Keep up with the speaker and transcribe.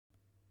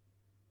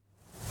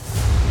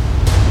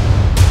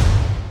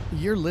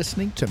You're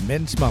listening to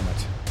Men's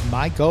Moment.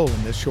 My goal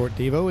in this short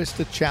Devo is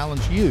to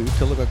challenge you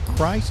to live a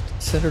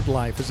Christ-centered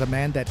life as a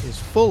man that is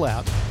full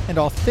out and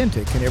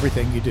authentic in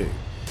everything you do.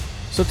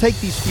 So take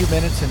these few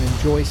minutes and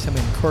enjoy some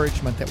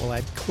encouragement that will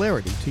add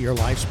clarity to your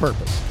life's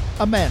purpose.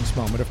 A man's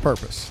moment of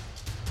purpose.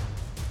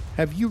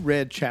 Have you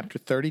read chapter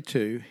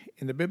 32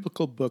 in the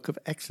biblical book of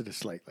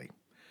Exodus lately?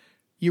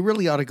 You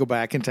really ought to go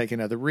back and take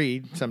another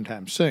read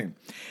sometime soon.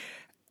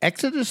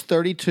 Exodus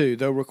 32,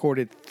 though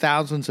recorded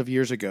thousands of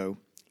years ago,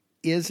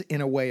 is in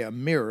a way a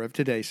mirror of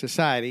today's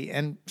society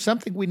and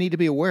something we need to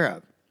be aware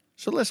of.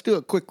 So let's do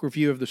a quick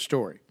review of the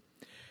story.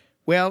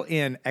 Well,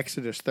 in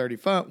Exodus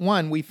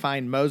 31, we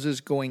find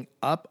Moses going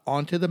up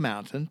onto the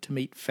mountain to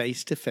meet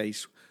face to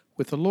face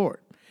with the Lord.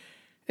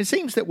 It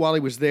seems that while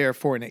he was there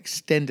for an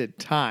extended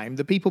time,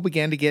 the people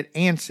began to get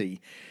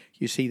antsy.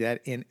 You see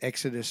that in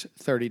Exodus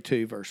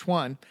 32, verse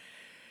 1.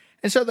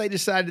 And so they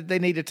decided they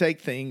need to take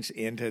things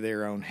into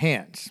their own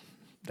hands.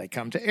 They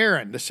come to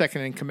Aaron, the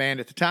second in command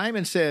at the time,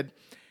 and said,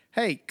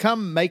 "Hey,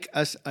 come make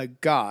us a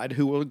god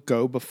who will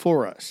go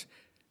before us.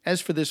 As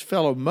for this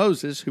fellow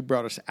Moses who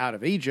brought us out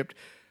of Egypt,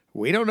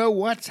 we don't know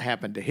what's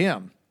happened to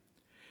him."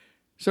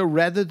 So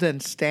rather than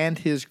stand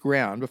his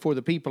ground before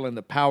the people in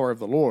the power of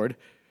the Lord,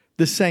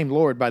 the same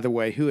Lord, by the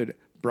way, who had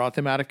brought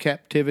them out of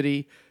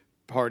captivity,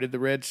 parted the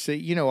Red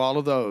Sea, all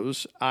of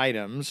those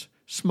items,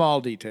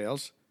 small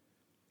details,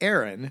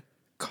 Aaron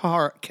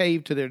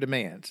caved to their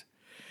demands.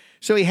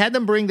 So he had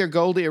them bring their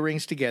gold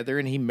earrings together,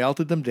 and he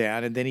melted them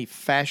down, and then he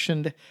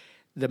fashioned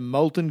the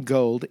molten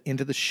gold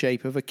into the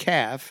shape of a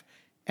calf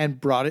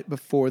and brought it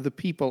before the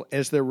people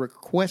as their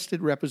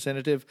requested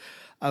representative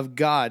of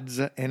gods.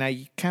 And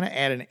I kind of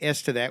add an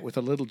S to that with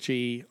a little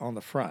g on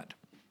the front.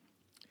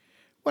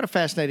 What a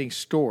fascinating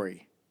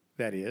story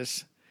that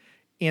is,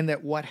 in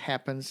that what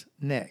happens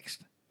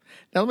next.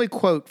 Now let me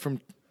quote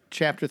from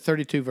chapter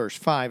 32, verse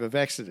 5 of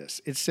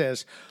Exodus. It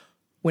says,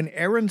 "When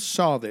Aaron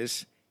saw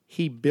this,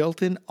 he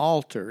built an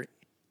altar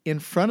in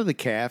front of the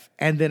calf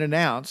and then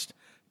announced,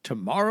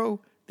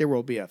 'Tomorrow there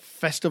will be a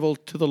festival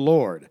to the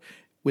Lord,'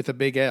 with a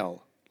big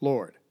L,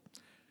 Lord."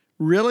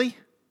 Really?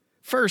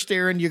 First,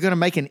 Aaron, you're going to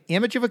make an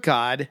image of a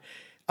god,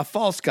 a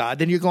false god,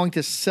 then you're going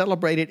to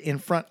celebrate it in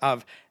front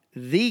of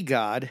the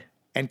God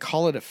and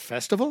call it a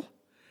festival?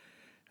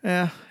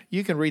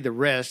 You can read the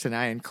rest, and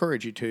I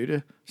encourage you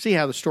to see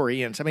how the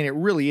story ends. I mean, it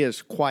really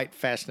is quite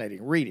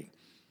fascinating reading.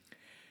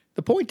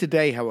 The point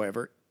today,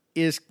 however,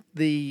 is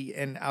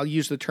and I'll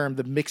use the term,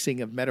 the mixing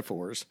of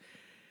metaphors,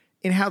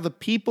 in how the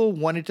people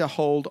wanted to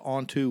hold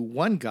on to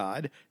one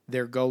God,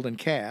 their golden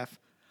calf,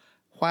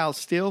 while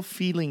still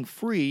feeling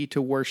free to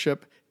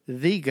worship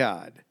the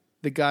God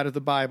of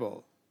the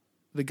Bible,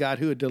 the God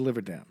who had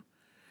delivered them.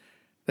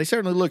 They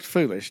certainly looked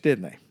foolish,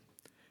 didn't they?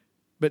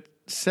 But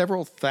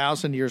several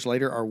thousand years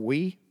later, are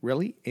we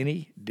really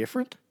any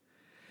different?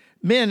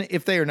 Men,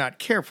 if they are not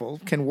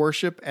careful, can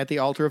worship at the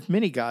altar of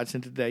many gods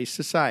in today's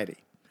society.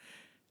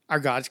 Our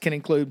gods can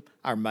include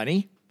our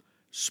money,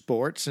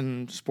 sports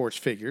and sports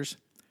figures,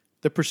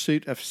 the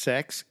pursuit of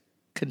sex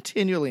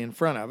continually in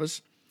front of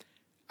us,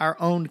 our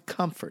own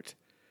comfort,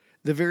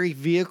 the very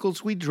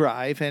vehicles we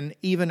drive, and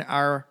even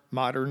our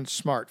modern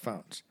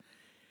smartphones.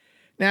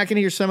 Now, I can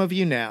hear some of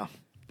you now.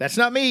 That's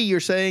not me. You're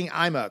saying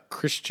I'm a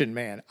Christian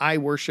man. I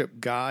worship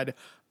God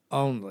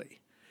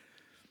only.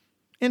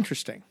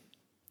 Interesting.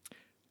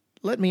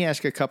 Let me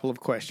ask a couple of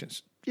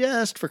questions,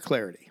 just for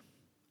clarity.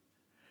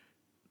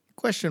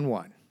 Question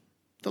 1.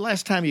 The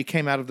last time you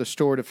came out of the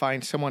store to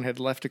find someone had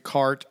left a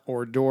cart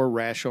or door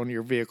rash on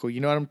your vehicle,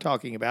 you know what I'm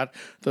talking about?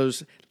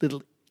 Those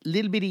little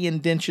bitty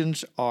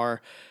indentions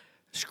are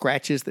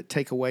scratches that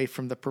take away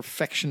from the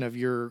perfection of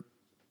your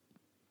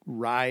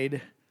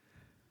ride.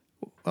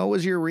 Well,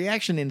 was your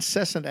reaction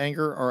incessant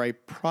anger or a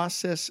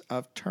process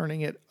of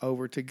turning it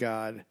over to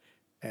God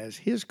as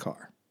His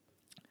car?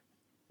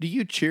 Do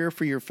you cheer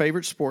for your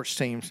favorite sports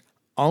teams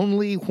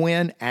only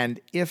when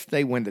and if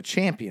they win the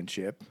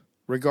championship,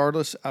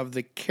 regardless of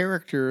the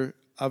character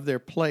of their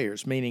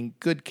players, meaning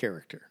good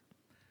character?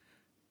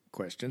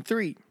 Question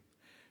 3.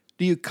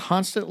 Do you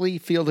constantly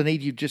feel the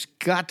need you've just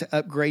got to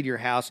upgrade your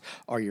house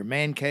or your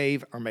man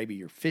cave or maybe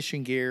your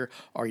fishing gear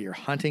or your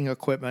hunting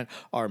equipment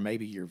or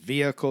maybe your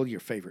vehicle, your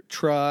favorite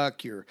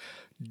truck, your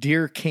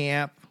deer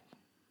camp?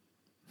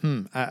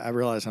 I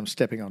realize I'm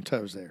stepping on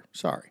toes there.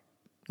 Sorry.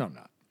 No, I'm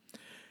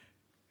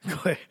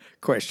not.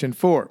 Question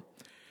 4.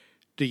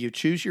 Do you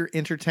choose your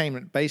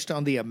entertainment based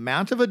on the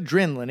amount of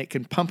adrenaline it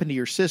can pump into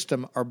your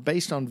system or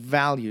based on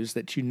values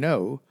that you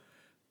know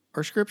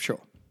are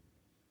scriptural?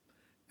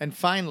 And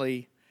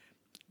finally,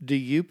 do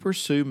you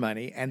pursue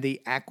money and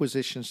the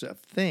acquisitions of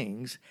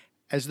things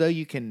as though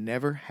you can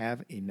never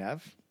have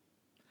enough?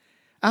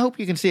 I hope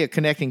you can see a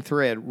connecting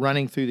thread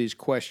running through these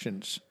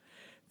questions.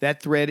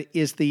 That thread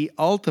is the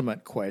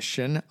ultimate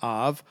question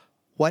of,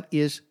 what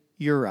is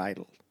your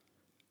idol?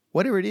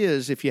 Whatever it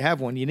is, if you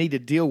have one, you need to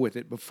deal with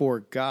it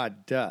before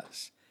God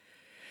does.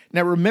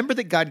 Now remember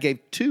that God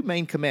gave 2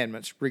 main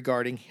commandments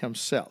regarding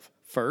Himself.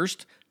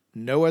 First,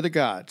 no other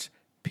gods,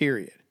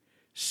 period.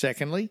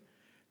 Secondly,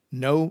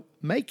 no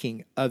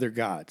making other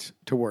gods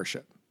to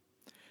worship.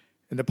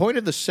 And the point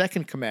of the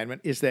second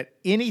commandment is that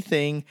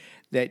anything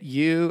that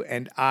you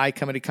and I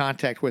come into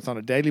contact with on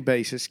a daily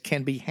basis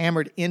can be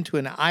hammered into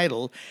an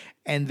idol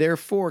and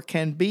therefore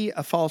can be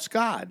a false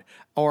god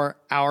or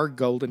our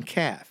golden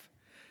calf.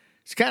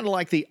 It's kind of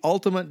like the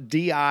ultimate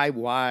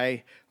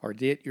DIY or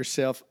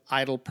do-it-yourself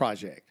idol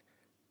project.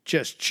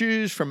 Just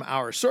choose from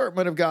our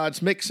assortment of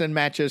gods, mix and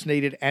match as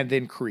needed, and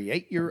then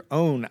create your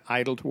own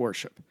idol to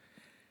worship.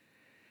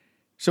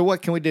 So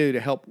what can we do to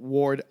help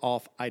ward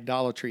off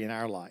idolatry in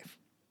our life?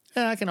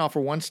 I can offer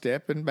one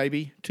step and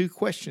maybe two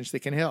questions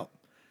that can help.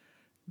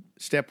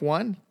 Step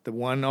one, the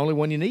only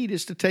one you need,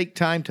 is to take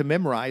time to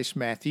memorize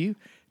Matthew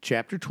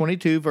chapter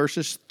 22,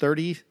 verses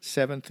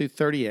 37 through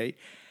 38,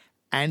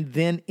 and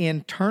then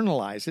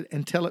internalize it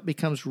until it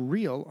becomes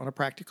real on a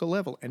practical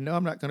level. And no,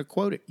 I'm not going to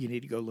quote it. You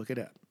need to go look it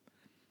up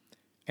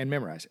and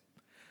memorize it.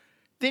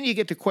 Then you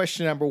get to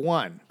question number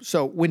one.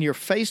 So when you're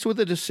faced with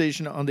a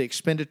decision on the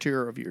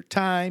expenditure of your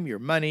time, your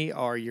money,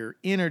 or your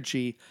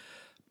energy,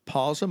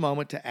 pause a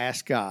moment to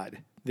ask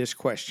God this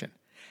question.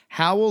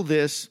 How will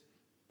this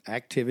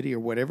activity or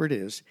whatever it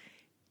is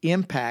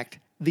impact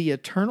the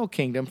eternal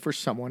kingdom for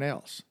someone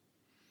else?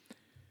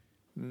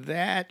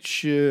 That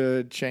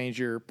should change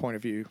your point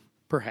of view,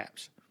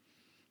 perhaps.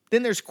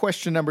 Then there's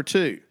question number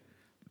two.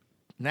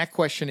 And that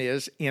question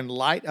is, in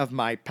light of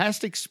my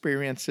past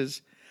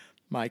experiences,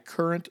 my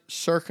current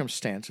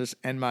circumstances,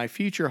 and my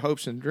future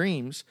hopes and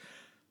dreams,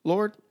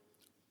 Lord,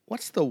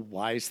 what's the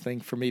wise thing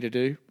for me to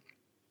do?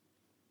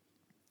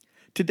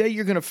 Today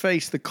you're going to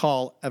face the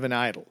call of an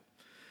idol.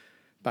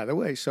 By the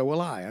way, so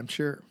will I'm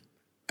sure.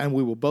 And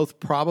we will both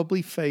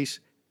probably face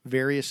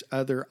various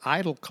other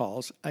idol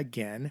calls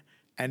again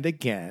and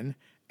again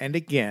and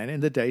again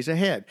in the days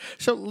ahead.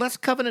 So let's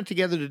covenant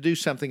together to do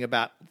something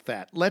about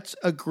that. Let's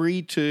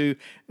agree to,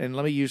 and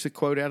let me use the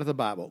quote out of the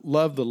Bible,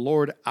 love the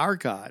Lord our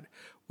God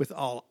with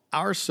all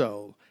our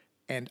soul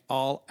and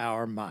all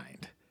our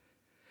mind.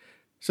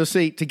 So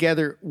see,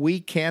 together we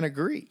can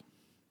agree.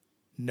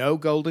 No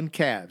golden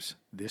calves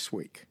this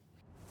week.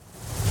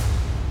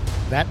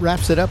 That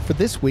wraps it up for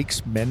this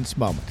week's Men's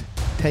Moment.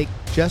 Take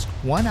just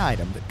one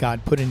item that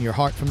God put in your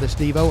heart from this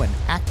Devo and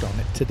act on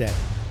it today.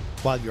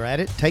 While you're at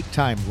it, take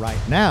time right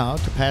now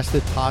to pass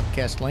this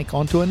podcast link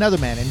on to another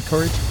man and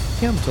encourage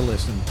him to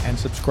listen and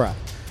subscribe.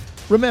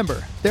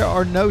 Remember, there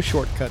are no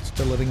shortcuts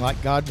to living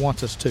like God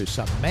wants us to,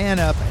 so man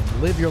up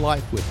and live your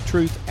life with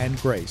truth and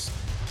grace.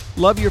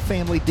 Love your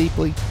family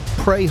deeply,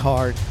 pray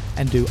hard,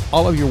 and do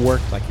all of your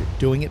work like you're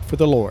doing it for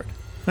the Lord.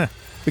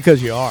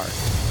 Because you are.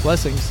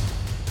 Blessings.